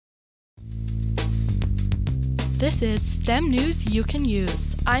This is STEM News You Can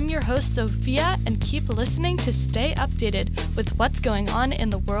Use. I'm your host, Sophia, and keep listening to stay updated with what's going on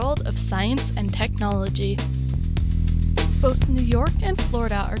in the world of science and technology. Both New York and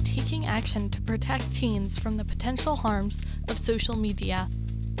Florida are taking action to protect teens from the potential harms of social media.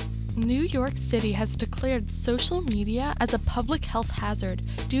 New York City has declared social media as a public health hazard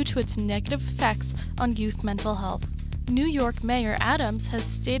due to its negative effects on youth mental health. New York Mayor Adams has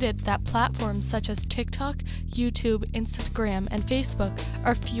stated that platforms such as TikTok, YouTube, Instagram, and Facebook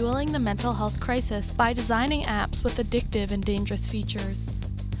are fueling the mental health crisis by designing apps with addictive and dangerous features.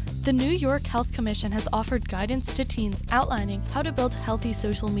 The New York Health Commission has offered guidance to teens outlining how to build healthy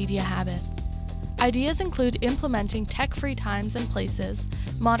social media habits. Ideas include implementing tech-free times and places,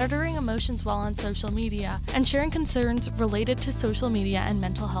 monitoring emotions while on social media, and sharing concerns related to social media and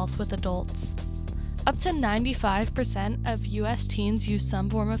mental health with adults. Up to 95% of U.S. teens use some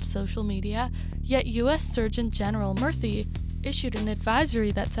form of social media, yet U.S. Surgeon General Murthy issued an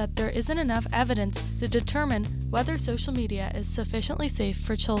advisory that said there isn't enough evidence to determine whether social media is sufficiently safe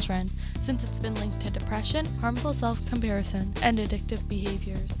for children, since it's been linked to depression, harmful self-comparison, and addictive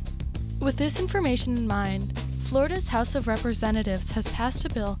behaviors. With this information in mind, Florida's House of Representatives has passed a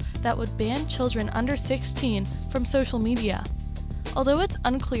bill that would ban children under 16 from social media. Although it's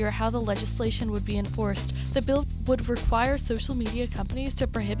unclear how the legislation would be enforced, the bill would require social media companies to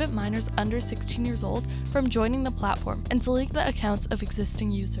prohibit minors under 16 years old from joining the platform and delete the accounts of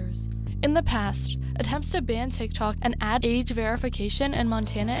existing users. In the past, attempts to ban TikTok and add age verification in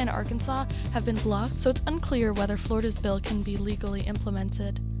Montana and Arkansas have been blocked, so it's unclear whether Florida's bill can be legally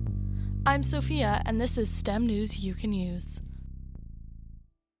implemented. I'm Sophia, and this is STEM News You Can Use.